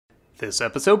This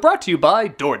episode brought to you by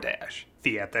DoorDash,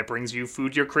 the app that brings you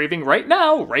food you're craving right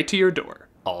now, right to your door.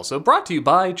 Also brought to you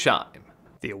by Chime,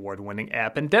 the award-winning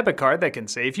app and debit card that can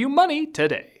save you money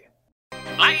today.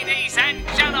 Ladies and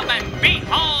gentlemen,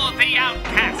 behold the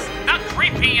outcast, the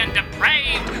creepy and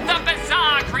depraved, the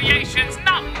bizarre creations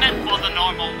not meant for the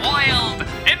normal world.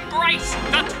 Embrace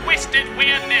the twisted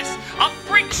weirdness of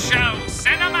Freak Show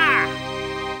Cinema!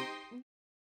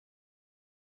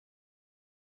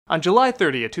 On July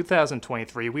 30th,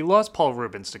 2023, we lost Paul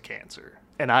Reubens to cancer,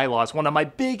 and I lost one of my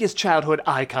biggest childhood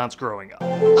icons growing up.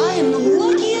 I am the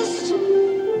luckiest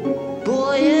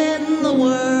boy in the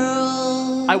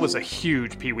world. I was a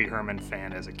huge Pee Wee Herman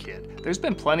fan as a kid. There's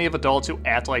been plenty of adults who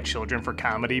act like children for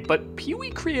comedy, but Pee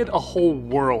Wee created a whole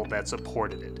world that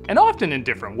supported it, and often in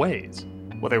different ways.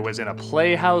 Whether it was in a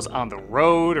playhouse, on the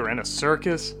road, or in a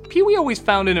circus, Pee Wee always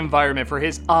found an environment for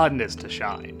his oddness to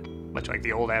shine. Much like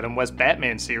the old Adam West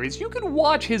Batman series, you could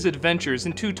watch his adventures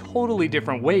in two totally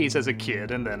different ways as a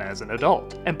kid and then as an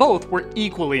adult, and both were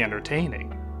equally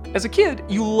entertaining. As a kid,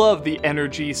 you loved the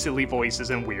energy, silly voices,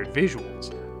 and weird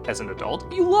visuals. As an adult,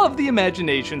 you loved the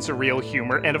imagination, surreal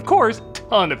humor, and of course,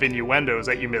 ton of innuendos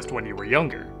that you missed when you were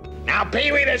younger. Now,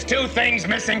 Pee-wee, there's two things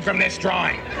missing from this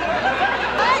drawing.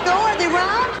 I know, are they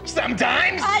round?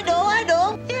 Sometimes. I know.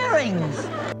 Earrings.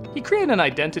 He created an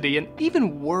identity and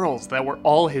even worlds that were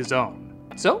all his own.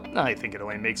 So, I think it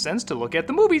only makes sense to look at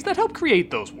the movies that helped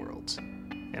create those worlds.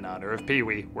 In honor of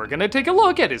Pee-wee, we're gonna take a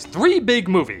look at his 3 big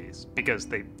movies, because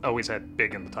they always had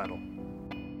big in the title.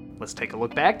 Let's take a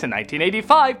look back to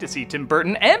 1985 to see Tim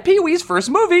Burton and Pee-wee's first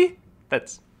movie.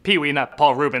 That's Pee-wee, not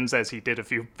Paul Reubens, as he did a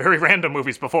few very random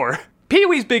movies before.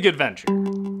 Pee-wee's Big Adventure.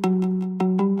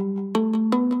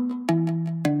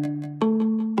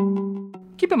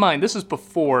 Keep in mind, this is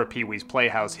before Pee-wee's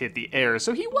Playhouse hit the air,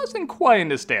 so he wasn't quite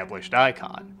an established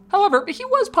icon. However, he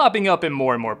was popping up in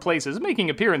more and more places, making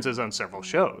appearances on several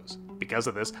shows. Because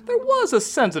of this, there was a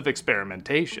sense of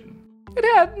experimentation. It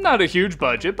had not a huge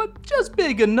budget, but just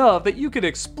big enough that you could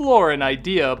explore an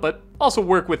idea, but also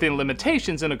work within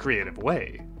limitations in a creative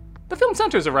way. The film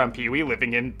centers around Pee-wee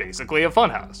living in basically a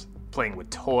funhouse, playing with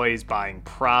toys, buying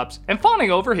props, and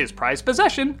fawning over his prized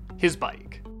possession, his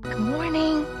bike. Good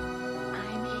morning.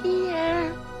 I'm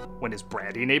here. When his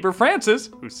bratty neighbor Francis,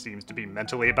 who seems to be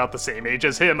mentally about the same age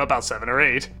as him, about 7 or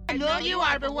 8, I know you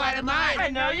are, but what am I? I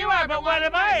know you are, but what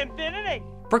am I? Infinity!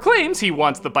 proclaims he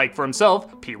wants the bike for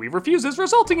himself, Pee-wee refuses,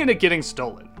 resulting in it getting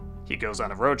stolen. He goes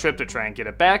on a road trip to try and get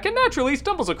it back, and naturally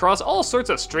stumbles across all sorts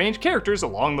of strange characters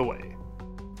along the way.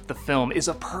 The film is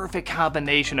a perfect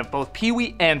combination of both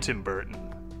Pee-wee and Tim Burton.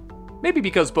 Maybe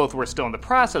because both were still in the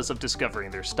process of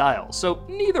discovering their styles, so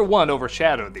neither one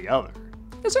overshadowed the other.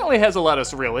 It certainly has a lot of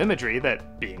surreal imagery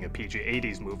that, being a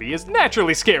PG-80s movie, is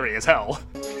naturally scary as hell.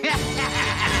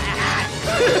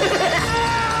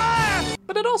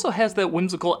 But it also has that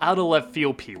whimsical,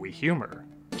 out-of-left-field Pee-wee humor.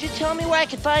 Could you tell me where I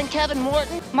could find Kevin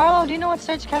Morton? Marlo, do you know what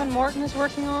stage Kevin Morton is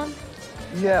working on?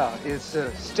 Yeah, it's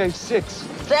stage 6.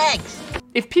 Thanks.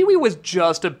 If Pee-wee was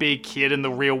just a big kid in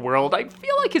the real world, I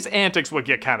feel like his antics would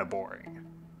get kind of boring.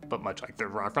 But much like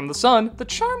Third Rock from the Sun, the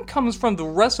charm comes from the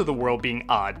rest of the world being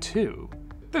odd too.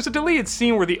 There's a deleted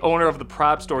scene where the owner of the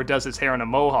prop store does his hair in a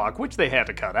mohawk, which they had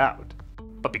to cut out.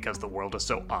 But because the world is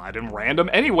so odd and random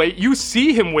anyway, you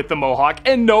see him with the mohawk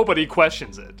and nobody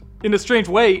questions it. In a strange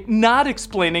way, not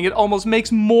explaining it almost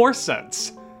makes more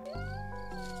sense.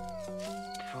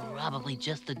 Probably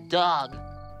just a dog.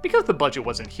 Because the budget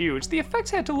wasn't huge, the effects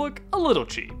had to look a little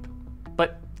cheap.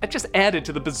 But it just added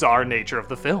to the bizarre nature of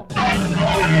the film.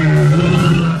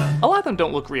 A lot of them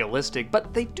don't look realistic,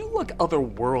 but they do look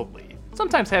otherworldly,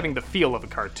 sometimes having the feel of a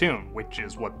cartoon, which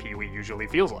is what Pee-wee usually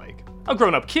feels like. A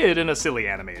grown-up kid in a silly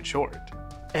animated short.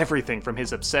 Everything from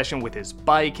his obsession with his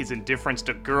bike, his indifference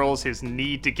to girls, his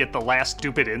need to get the last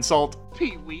stupid insult.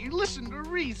 Pee-wee, listen to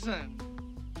reason.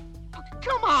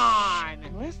 Come on!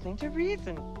 I'm listening to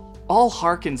reason. All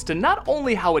harkens to not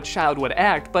only how a child would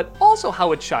act, but also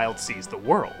how a child sees the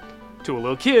world. To a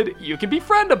little kid, you can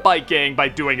befriend a bike gang by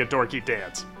doing a dorky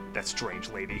dance. That strange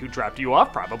lady who dropped you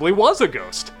off probably was a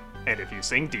ghost. And if you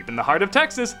sing Deep in the Heart of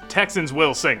Texas, Texans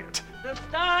will sing it. The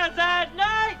stars at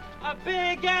night are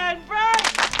big and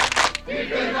bright.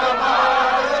 Deep in the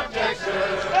heart of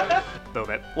Texas. Though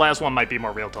that last one might be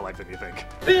more real to life than you think.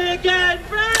 Big and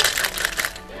bright.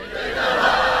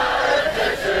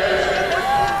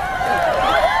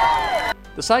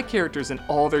 The side characters and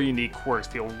all their unique quirks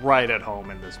feel right at home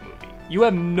in this movie. You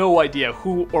have no idea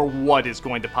who or what is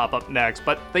going to pop up next,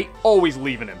 but they always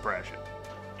leave an impression.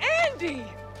 Andy!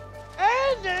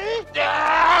 Andy!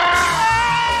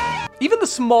 Even the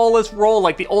smallest role,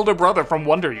 like the older brother from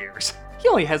Wonder Years. He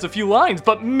only has a few lines,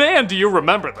 but man, do you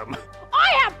remember them. I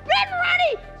have been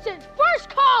ready since first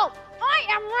call. I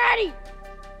am ready.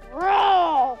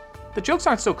 Roll. The jokes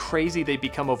aren't so crazy they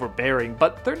become overbearing,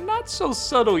 but they're not so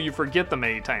subtle you forget them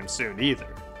anytime soon either.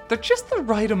 They're just the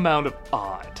right amount of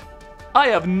odd. I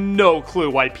have no clue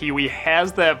why Pee-wee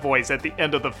has that voice at the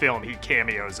end of the film he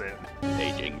cameos in.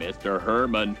 Paging Mr.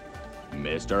 Herman.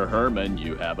 Mr. Herman,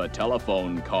 you have a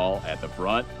telephone call at the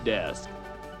front desk.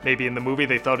 Maybe in the movie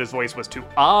they thought his voice was too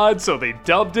odd, so they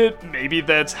dubbed it. Maybe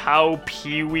that's how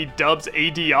Pee-wee dubs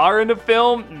ADR in a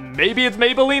film. Maybe it's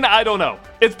Maybelline, I don't know.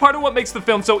 It's part of what makes the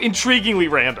film so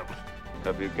intriguingly random.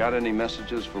 Have you got any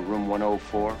messages for room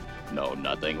 104? No,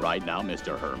 nothing right now,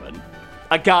 Mr. Herman.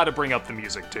 I gotta bring up the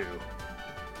music too.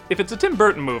 If it's a Tim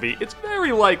Burton movie, it's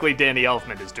very likely Danny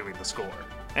Elfman is doing the score.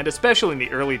 And especially in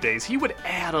the early days, he would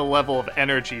add a level of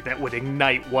energy that would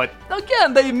ignite what,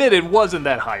 again, they admitted wasn't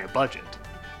that high a budget.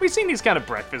 We've seen these kind of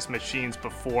breakfast machines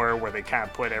before where they kind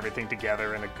of put everything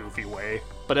together in a goofy way.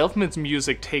 But Elfman's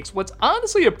music takes what's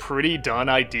honestly a pretty done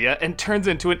idea and turns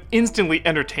into an instantly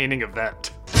entertaining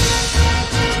event.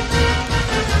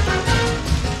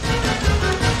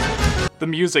 The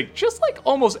music, just like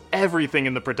almost everything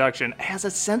in the production, has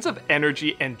a sense of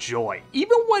energy and joy,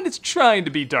 even when it's trying to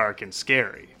be dark and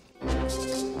scary.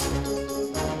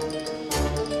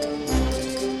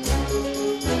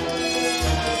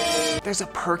 There's a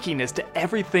perkiness to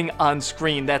everything on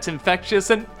screen that's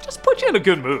infectious and just puts you in a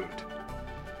good mood.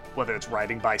 Whether it's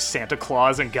riding by Santa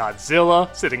Claus and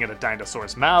Godzilla, sitting in a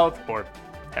dinosaur's mouth, or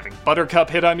having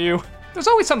Buttercup hit on you, there's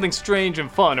always something strange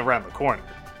and fun around the corner.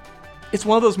 It's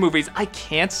one of those movies I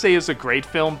can't say is a great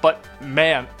film, but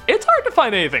man, it's hard to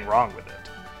find anything wrong with it.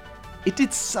 It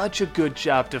did such a good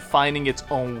job defining its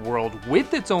own world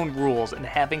with its own rules and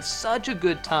having such a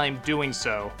good time doing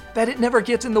so that it never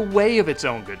gets in the way of its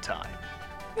own good time.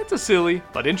 It's a silly,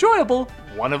 but enjoyable,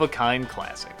 one-of-a-kind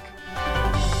classic.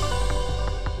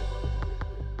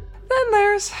 Then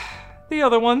there's the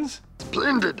other ones.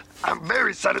 Splendid! I'm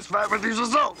very satisfied with these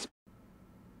results.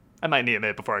 I might need a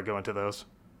minute before I go into those.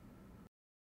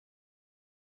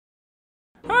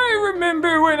 I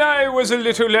remember when I was a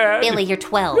little lad. Billy, you're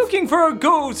 12. Looking for a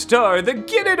gold star, the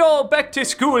get it all back to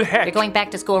school hat. You're going back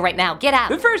to school right now. Get out.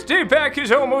 The first day back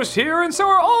is almost here, and so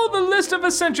are all the list of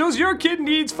essentials your kid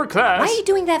needs for class. Why are you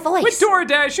doing that voice? With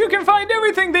DoorDash, you can find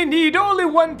everything they need all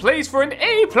in one place for an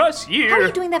A+ year. How are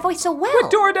you doing that voice so well?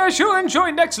 With DoorDash, you'll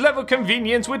enjoy next level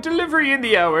convenience with delivery in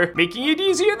the hour, making it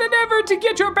easier than ever to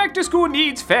get your back to school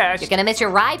needs fast. You're gonna miss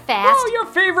your ride fast. All your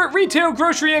favorite retail,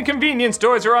 grocery, and convenience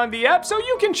stores are on the app, so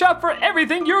you can shop for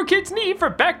everything your kids need for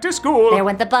back to school. There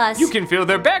went the bus. You can fill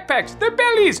their backpacks, their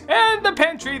bellies, and the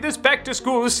pantry this back to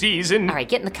school season. All right,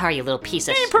 get in the car, you little piece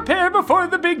of... Be prepared before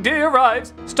the big day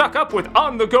arrives. Stock up with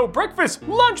on-the-go breakfast,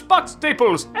 lunchbox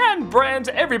staples, and brands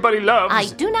everybody loves.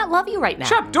 I do not love you right now.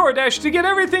 Shop DoorDash to get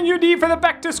everything you need for the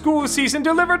back to school season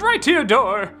delivered right to your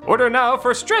door. Order now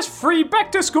for stress-free back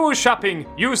to school shopping.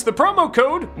 Use the promo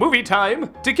code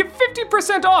MOVIETIME to get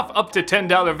 50% off up to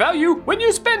 $10 value when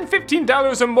you spend $15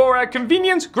 or more at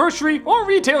convenience, grocery, or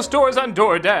retail stores on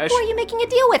DoorDash. Who are you making a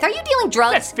deal with? Are you dealing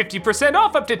drugs? That's 50%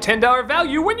 off up to $10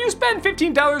 value when you spend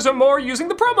 $15 or more using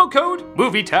the promo code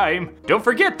MOVIETIME. Don't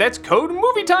forget, that's code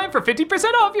MOVIETIME for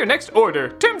 50% off your next order.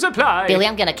 Terms apply. Billy,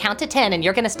 I'm gonna count to 10 and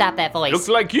you're gonna stop that voice. Looks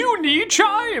like you need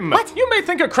Chime. What? You may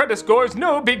think a credit score is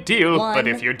no big deal, 1, but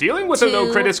if you're dealing with 2, a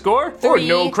low credit score, 3, or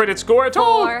no credit score at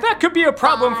all, 4, that could be a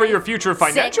problem 5, for your future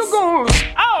financial 6. goals.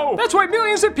 Ow! That's why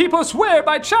millions of people swear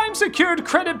by Chime Secured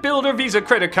Credit Builder Visa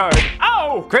Credit Card.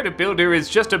 Ow! Credit Builder is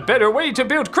just a better way to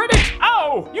build credit.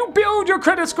 Ow! You build your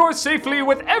credit score safely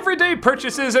with everyday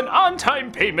purchases and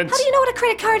on-time payments. How do you know what a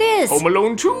credit card is? Home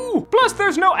Alone 2. Plus,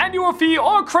 there's no annual fee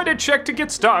or credit check to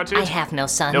get started. I have no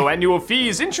son. No annual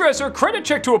fees, interest, or credit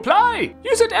check to apply.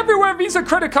 Use it everywhere Visa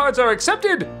credit cards are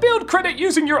accepted. Build credit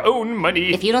using your own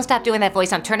money. If you don't stop doing that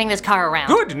voice, I'm turning this car around.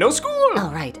 Good, no school.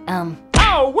 All right,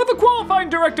 Now, with a qualifying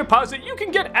direct deposit, you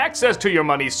can get access to your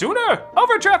money sooner.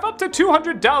 Overdraft up to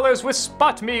 $200 with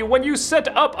SpotMe when you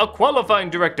set up a qualifying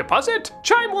direct deposit.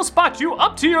 Chime will spot you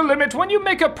up to your limit when you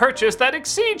make a purchase that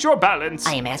exceeds your balance.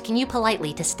 I am asking you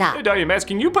politely to stop. And I am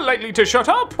asking you politely to shut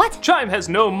up. What? Chime has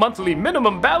no monthly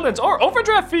minimum balance or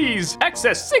overdraft fees.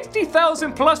 Access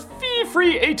 60,000 plus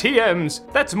fee-free ATMs.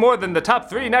 That's more than the top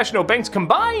 3 national banks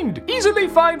combined. Easily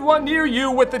find one near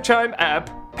you with the Chime app.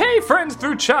 Pay friends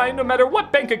through Chime no matter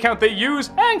what bank account they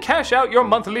use, and cash out your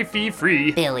monthly fee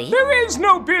free. Billy? There is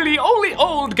no Billy, only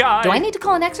old guy. Do I need to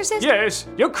call an exorcist? Yes,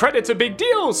 your credit's a big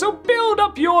deal, so build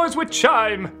up yours with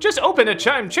Chime. Just open a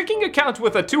Chime checking account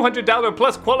with a $200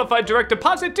 plus qualified direct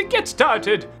deposit to get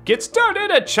started. Get started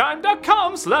at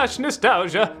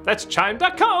chime.com/nostalgia. That's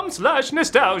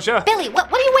chime.com/nostalgia. Billy,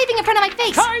 what are you waving in front of my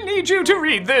face? I need you to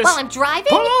read this. While I'm driving?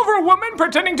 Pull over, woman,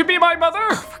 pretending to be my mother.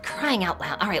 Oh, for crying out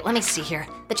loud. All right, let me see here.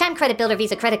 The Chime Credit Builder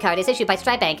Visa credit card is issued by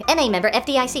Stride Bank, NA member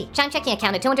FDIC. Chime checking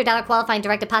account, a $200 qualifying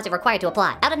direct deposit required to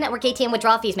apply. Out-of-network ATM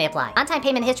withdrawal fees may apply. On-time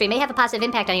payment history may have a positive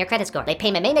impact on your credit score. Late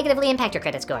payment may negatively impact your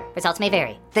credit score. Results may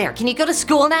vary. There, can you go to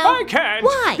school now? I can't.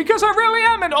 Why? Because I really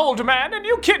am an old man and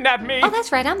you kidnapped me. Oh,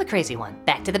 that's right, I'm the crazy one.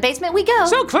 Back to the basement we go.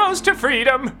 So close to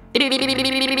freedom.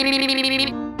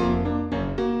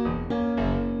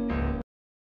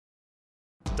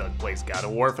 Doug plays God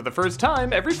of War for the first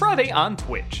time every Friday on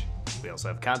Twitch. We also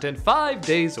have content 5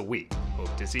 days a week.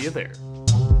 Hope to see you there.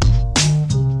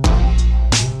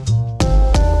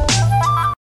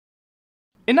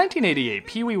 In 1988,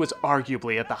 Pee-wee was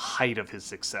arguably at the height of his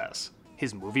success.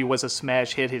 His movie was a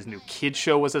smash hit, his new kids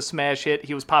show was a smash hit,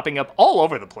 he was popping up all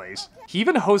over the place. He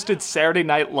even hosted Saturday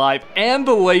Night Live and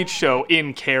The Late Show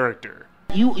in character.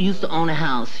 You used to own a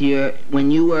house here when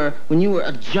you were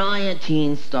a giant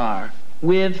teen star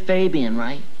with Fabian,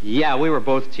 right? Yeah, we were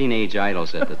both teenage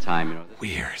idols at the time, you know.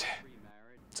 Weird.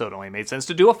 So it only made sense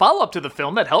to do a follow-up to the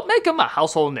film that helped make him a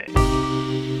household name.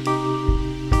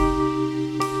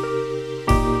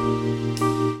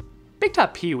 Big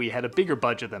Top Pee-wee had a bigger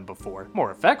budget than before, more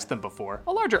effects than before,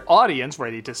 a larger audience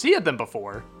ready to see it than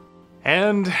before,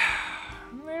 and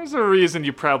there's a reason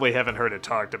you probably haven't heard it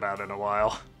talked about in a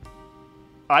while.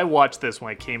 I watched this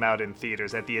when it came out in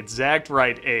theaters at the exact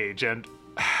right age, and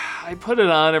I put it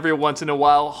on every once in a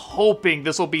while, hoping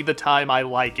this will be the time I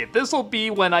like it. This will be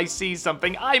when I see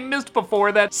something I missed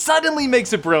before that suddenly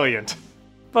makes it brilliant.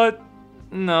 But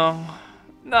no,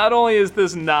 not only is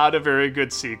this not a very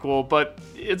good sequel, but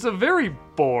it's a very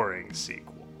boring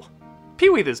sequel.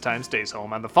 Pee-wee this time stays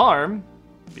home on the farm,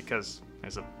 because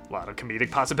there's a lot of comedic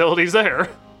possibilities there,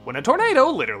 when a tornado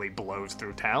literally blows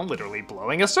through town, literally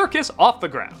blowing a circus off the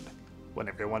ground. When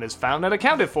everyone is found and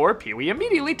accounted for, Pee-wee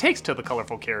immediately takes to the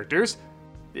colorful characters.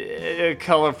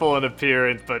 Colorful in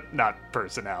appearance, but not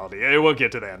personality. We'll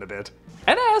get to that in a bit.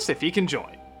 And asks if he can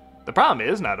join. The problem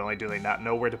is, not only do they not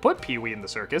know where to put Pee-wee in the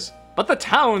circus, but the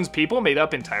townspeople, made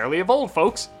up entirely of old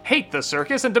folks, hate the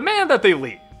circus and demand that they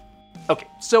leave. Okay,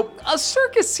 so a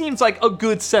circus seems like a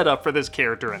good setup for this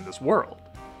character in this world.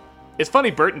 It's funny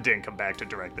Burton didn't come back to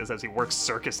direct this, as he works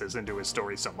circuses into his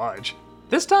story so much.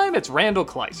 This time it's Randall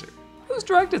Kleiser, who's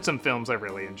directed some films I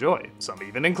really enjoy, some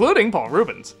even including Paul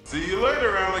Rubens. See you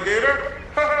later, alligator!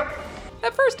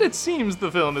 At first it seems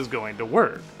the film is going to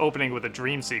work, opening with a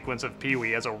dream sequence of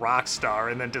Pee-wee as a rock star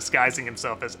and then disguising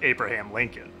himself as Abraham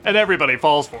Lincoln, and everybody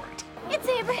falls for it. It's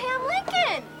Abraham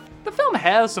Lincoln! The film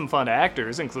has some fun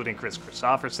actors, including Chris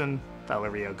Christopherson,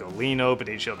 Valeria Golino,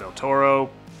 Benicio del Toro,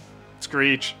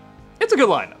 Screech. It's a good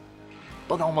lineup.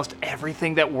 But almost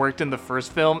everything that worked in the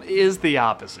first film is the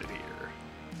opposite here.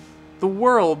 The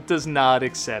world does not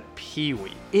accept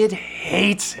Pee-wee. It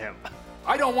hates him.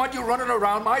 I don't want you running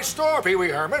around my store, Pee-wee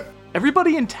Herman.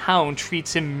 Everybody in town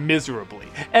treats him miserably,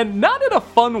 and not in a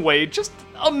fun way, just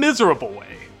a miserable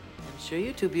way. I'm sure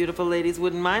you two beautiful ladies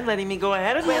wouldn't mind letting me go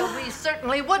ahead of you. Well, we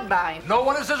certainly would mind. No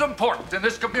one is as important in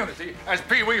this community as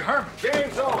Pee-wee Herman.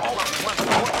 Game's over.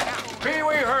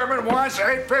 Pee-wee Herman wants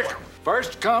a pick'em.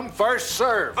 First come, first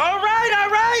serve. All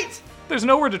right! There's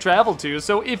nowhere to travel to,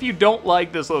 so if you don't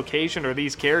like this location or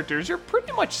these characters, you're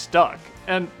pretty much stuck.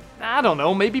 And I don't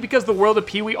know, maybe because the world of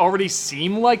Pee-wee already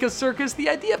seemed like a circus, the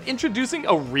idea of introducing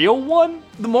a real one,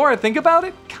 the more I think about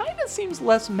it, kinda seems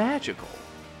less magical.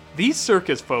 These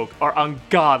circus folk are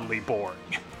ungodly boring.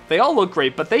 They all look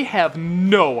great, but they have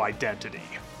no identity.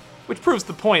 Which proves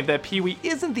the point that Pee-wee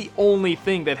isn't the only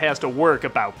thing that has to work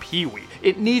about Pee-wee.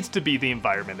 It needs to be the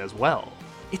environment as well.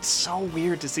 It's so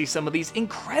weird to see some of these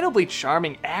incredibly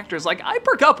charming actors, like I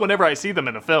perk up whenever I see them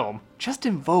in a film, just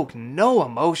invoke no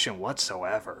emotion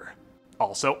whatsoever.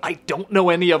 Also, I don't know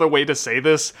any other way to say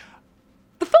this.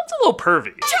 The film's a little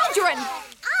pervy. Children!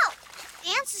 Oh,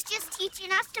 Vance is just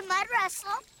teaching us to mud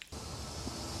wrestle.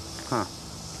 Huh.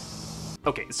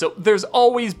 Okay, so there's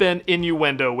always been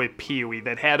innuendo with Pee-wee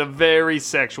that had a very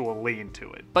sexual lean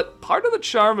to it. But part of the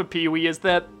charm of Pee-wee is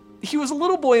that he was a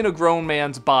little boy in a grown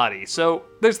man's body, so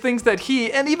there's things that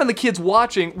he, and even the kids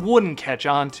watching, wouldn't catch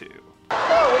on to.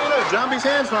 Oh, look, Zombie's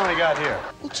hands finally got here.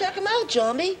 Well, check him out,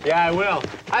 Zombie. Yeah, I will.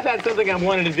 I've had something I've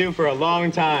wanted to do for a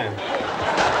long time.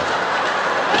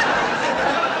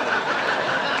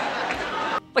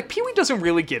 Like, Pee-wee doesn't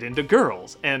really get into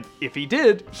girls, and if he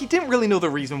did, he didn't really know the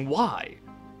reason why.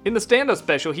 In the stand-up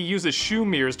special, he uses shoe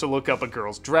mirrors to look up a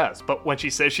girl's dress, but when she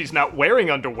says she's not wearing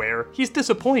underwear, he's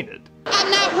disappointed. I'm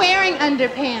not wearing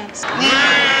underpants.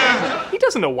 He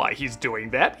doesn't know why he's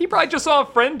doing that. He probably just saw a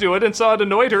friend do it and saw it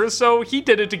annoyed her, so he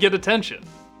did it to get attention.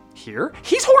 Here,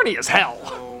 he's horny as hell.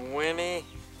 Oh, Winnie.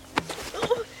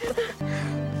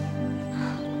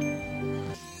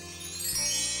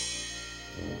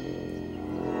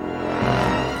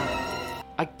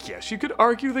 I guess you could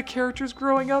argue the character's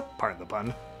growing up, pardon the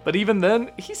pun. But even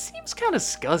then, he seems kinda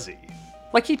scuzzy.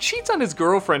 Like, he cheats on his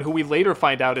girlfriend, who we later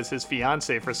find out is his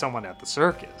fiancée for someone at the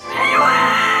circus.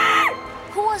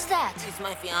 Who was that? She's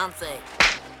my fiancée.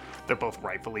 They're both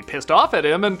rightfully pissed off at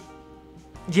him, and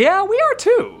yeah, we are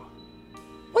too.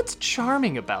 What's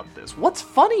charming about this? What's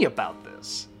funny about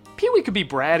this? Pee-wee could be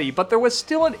bratty, but there was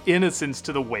still an innocence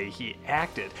to the way he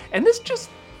acted, and this just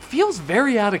feels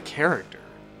very out of character.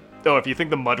 Though if you think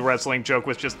the mud wrestling joke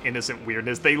was just innocent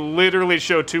weirdness, they literally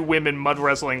show two women mud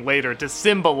wrestling later to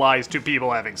symbolize two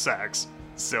people having sex.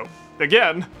 So,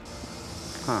 again.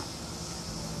 Huh.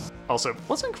 Also,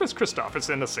 wasn't Chris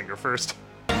Christopherson a singer first?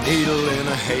 Needle in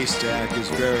a haystack is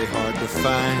very hard to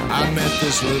find. I met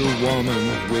this little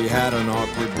woman, we had an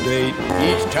awkward date.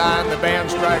 Each time the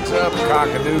band strikes up,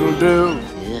 cock-a-doodle-doo.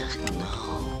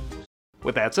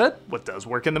 With that said, what does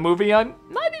work in the movie, I'm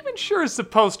not even sure is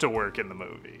supposed to work in the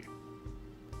movie.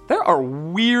 There are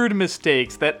weird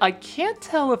mistakes that I can't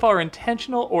tell if are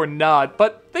intentional or not,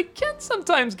 but they can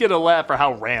sometimes get a laugh for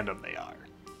how random they are.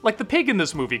 Like the pig in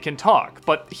this movie can talk,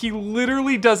 but he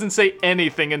literally doesn't say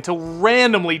anything until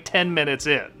randomly 10 minutes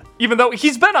in, even though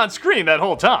he's been on screen that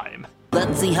whole time.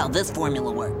 Let's see how this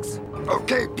formula works.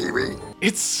 Okay, Pee-wee.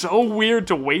 It's so weird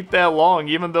to wait that long,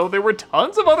 even though there were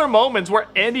tons of other moments where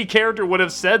any character would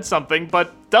have said something,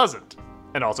 but doesn't.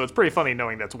 And also, it's pretty funny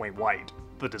knowing that's Wayne White,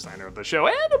 the designer of the show,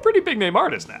 and a pretty big name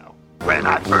artist now. When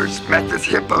I first met this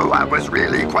hippo, I was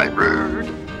really quite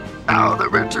rude. Now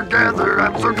that we're together,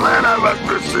 I'm so glad I was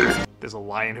pursued. There's a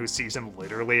lion who sees him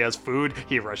literally as food.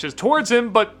 He rushes towards him,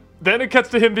 but then it cuts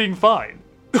to him being fine.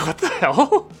 What the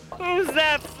hell? Who's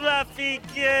that fluffy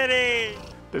kitty?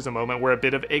 There's a moment where a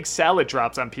bit of egg salad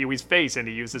drops on Pee-wee's face and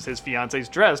he uses his fiance's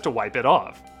dress to wipe it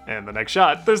off. And the next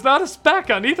shot, there's not a speck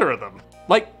on either of them.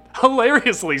 Like,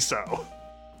 hilariously so.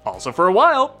 Also, for a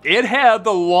while, it had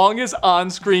the longest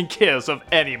on-screen kiss of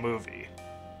any movie.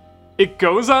 It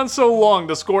goes on so long,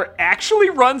 the score actually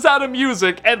runs out of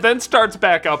music and then starts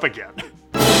back up again.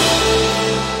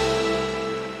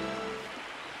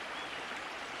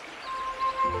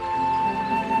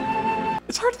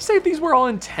 It's hard to say if these were all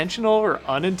intentional or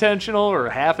unintentional or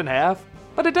half and half,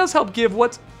 but it does help give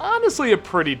what's honestly a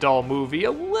pretty dull movie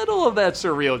a little of that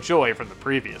surreal joy from the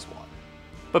previous one.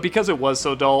 But because it was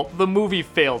so dull, the movie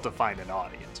failed to find an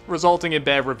audience, resulting in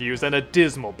bad reviews and a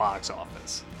dismal box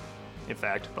office. In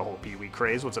fact, the whole Pee-wee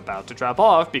craze was about to drop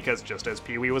off because just as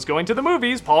Pee-wee was going to the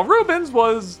movies, Paul Reubens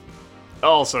was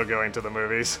also going to the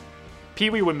movies.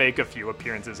 Pee-wee would make a few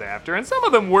appearances after, and some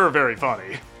of them were very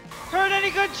funny. Heard any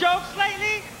good jokes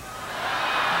lately?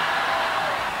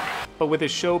 But with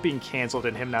his show being canceled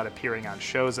and him not appearing on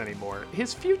shows anymore,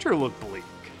 his future looked bleak.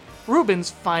 Reubens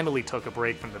finally took a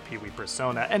break from the Pee-wee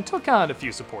persona and took on a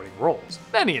few supporting roles,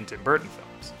 many in Tim Burton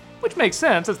films, which makes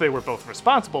sense as they were both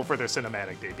responsible for their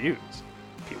cinematic debuts.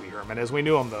 Pee-wee Herman as we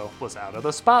knew him, though, was out of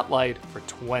the spotlight for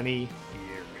 20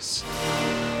 years.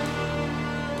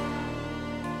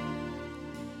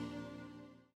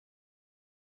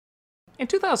 In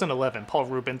 2011, Paul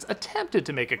Reubens attempted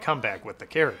to make a comeback with the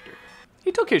character.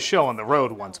 He took his show on the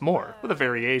road once more, with a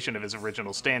variation of his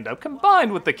original stand-up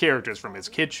combined with the characters from his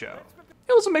kid show.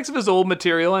 It was a mix of his old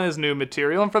material and his new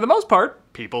material, and for the most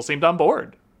part, people seemed on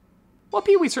board. While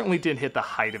Pee-wee certainly didn't hit the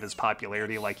height of his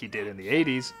popularity like he did in the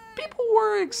 80s, people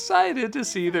were excited to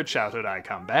see their childhood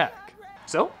icon back.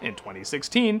 So, in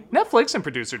 2016, Netflix and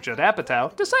producer Judd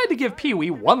Apatow decided to give Pee-wee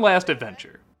one last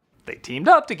adventure. They teamed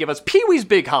up to give us Pee-wee's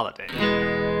Big Holiday.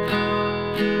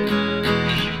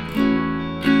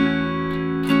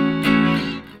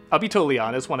 I'll be totally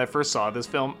honest, when I first saw this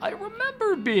film, I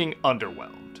remember being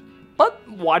underwhelmed. But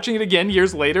watching it again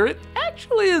years later, it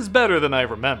actually is better than I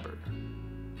remember.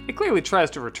 It clearly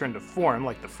tries to return to form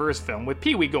like the first film, with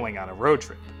Pee-wee going on a road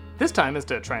trip. This time,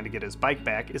 instead of trying to get his bike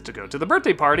back, is to go to the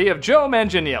birthday party of Joe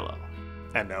Manganiello.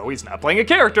 And no, he's not playing a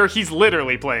character, he's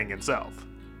literally playing himself.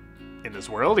 In this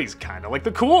world, he's kinda like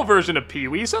the cool version of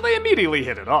Pee-wee, so they immediately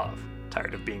hit it off.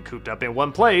 Tired of being cooped up in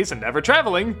one place and never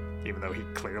traveling, even though he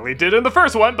clearly did in the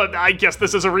first one, but I guess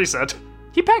this is a reset.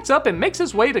 He packs up and makes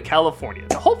his way to California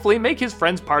to hopefully make his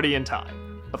friends party in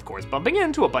time. Of course, bumping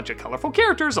into a bunch of colorful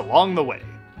characters along the way.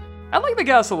 I like they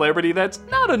got a celebrity that's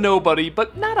not a nobody,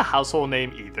 but not a household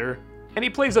name either. And he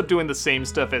plays up doing the same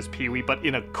stuff as Pee-wee, but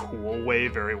in a cool way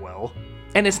very well.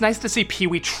 And it's nice to see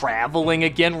Pee-wee traveling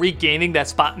again, regaining that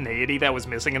spontaneity that was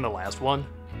missing in the last one.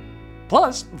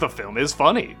 Plus, the film is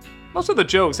funny. Most of the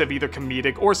jokes have either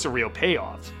comedic or surreal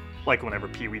payoffs. Like whenever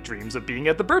Pee-wee dreams of being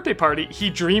at the birthday party, he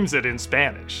dreams it in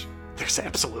Spanish. There's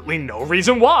absolutely no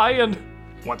reason why, and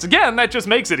once again, that just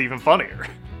makes it even funnier.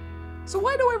 So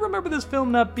why do I remember this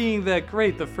film not being that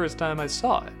great the first time I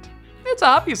saw it? It's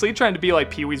obviously trying to be like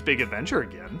Pee-wee's Big Adventure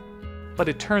again. But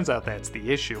it turns out that's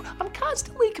the issue. I'm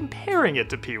constantly comparing it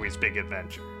to Pee-wee's Big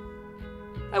Adventure.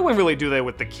 I wouldn't really do that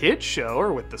with the kids show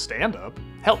or with the stand-up.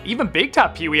 Hell, even Big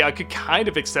Top Pee-wee I could kind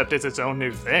of accept as its own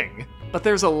new thing. But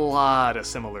there's a lot of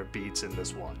similar beats in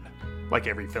this one. Like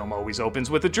every film always opens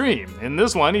with a dream. In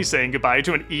this one, he's saying goodbye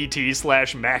to an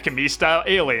E.T./Mac-and-Me style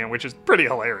alien, which is pretty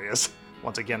hilarious.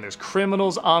 Once again, there's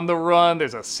criminals on the run,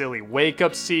 there's a silly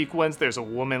wake-up sequence, there's a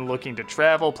woman looking to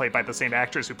travel, played by the same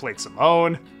actress who played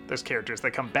Simone. There's characters that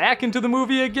come back into the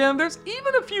movie again, there's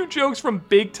even a few jokes from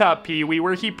Big Top Pee-wee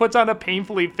where he puts on a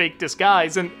painfully fake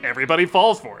disguise and everybody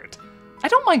falls for it. I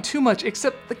don't mind too much,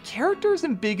 except the characters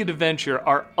in Big Adventure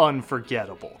are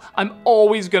unforgettable. I'm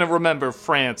always gonna remember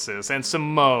Francis and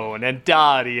Simone and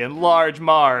Dottie and Large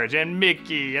Marge and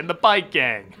Mickey and the Bike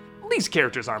Gang. These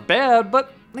characters aren't bad,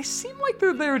 but they seem like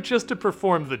they're there just to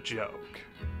perform the joke.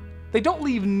 They don't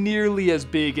leave nearly as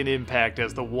big an impact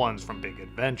as the ones from Big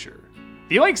Adventure.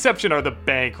 The only exception are the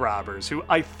bank robbers, who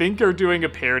I think are doing a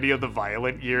parody of the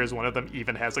Violent Years. One of them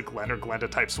even has a Glenn or Glenda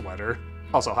type sweater.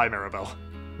 Also, hi Maribel.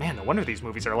 Man, no wonder these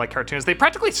movies are like cartoons. They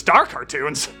practically star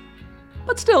cartoons!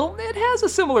 But still, it has a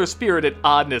similar spirited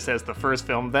oddness as the first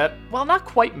film that, while not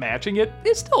quite matching it,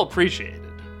 is still appreciated.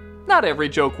 Not every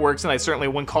joke works, and I certainly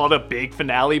wouldn't call it a big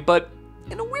finale, but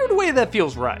in a weird way that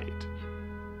feels right.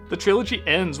 The trilogy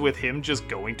ends with him just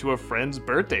going to a friend's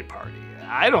birthday party.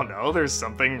 I don't know, there's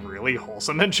something really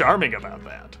wholesome and charming about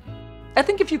that. I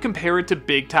think if you compare it to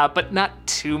Big Top, but not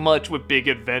too much with Big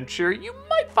Adventure, you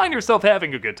might find yourself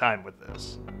having a good time with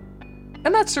this.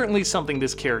 And that's certainly something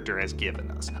this character has given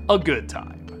us, a good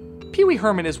time. Pee-wee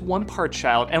Herman is one part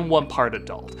child and one part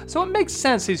adult, so it makes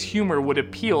sense his humor would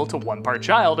appeal to one part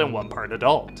child and one part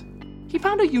adult. He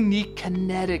found a unique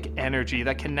kinetic energy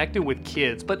that connected with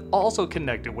kids, but also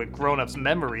connected with grown-ups'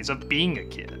 memories of being a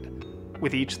kid.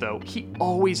 With each, though, he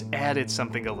always added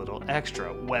something a little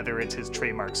extra, whether it's his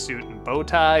trademark suit and bow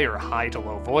tie, or high to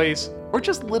low voice, or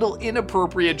just little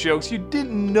inappropriate jokes you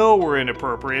didn't know were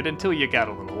inappropriate until you got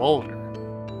a little older.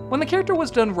 When the character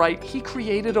was done right, he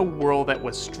created a world that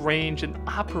was strange and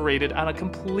operated on a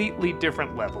completely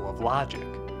different level of logic.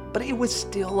 But it was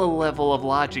still a level of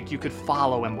logic you could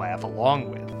follow and laugh along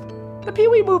with. The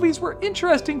Pee-wee movies were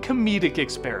interesting comedic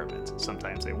experiments.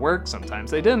 Sometimes they worked,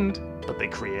 sometimes they didn't, but they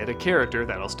create a character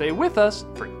that'll stay with us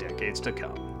for decades to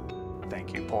come.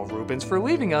 Thank you, Paul Reubens, for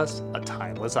leaving us a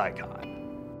timeless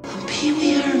icon. I'm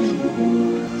Pee-wee Herman.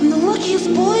 I'm the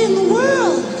luckiest boy in the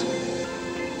world.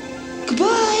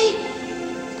 Goodbye.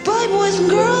 Goodbye, boys and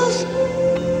girls.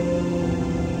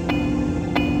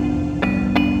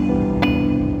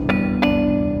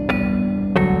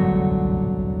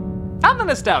 I'm the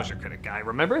nostalgia critic guy,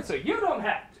 remember? So you don't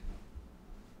have to.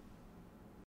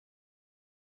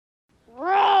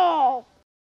 Roll!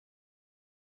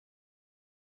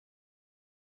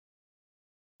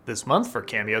 This month for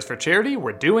Cameos for Charity,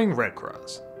 we're doing Red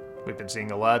Cross. We've been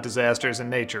seeing a lot of disasters in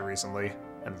nature recently,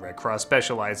 and Red Cross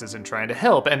specializes in trying to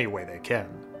help any way they can.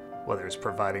 Whether it's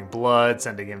providing blood,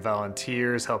 sending in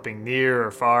volunteers, helping near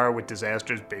or far with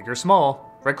disasters big or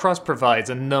small, Red Cross provides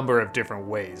a number of different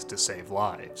ways to save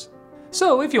lives.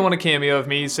 So if you want a cameo of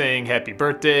me saying happy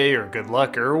birthday or good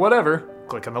luck or whatever,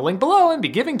 click on the link below and be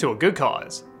giving to a good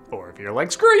cause. Or if you're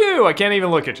like, screw you, I can't even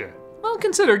look at you, well,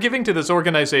 consider giving to this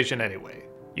organization anyway.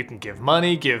 You can give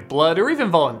money, give blood, or even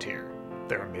volunteer.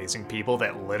 They're amazing people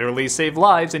that literally save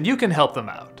lives and you can help them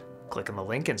out. Click on the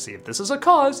link and see if this is a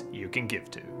cause you can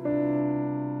give to.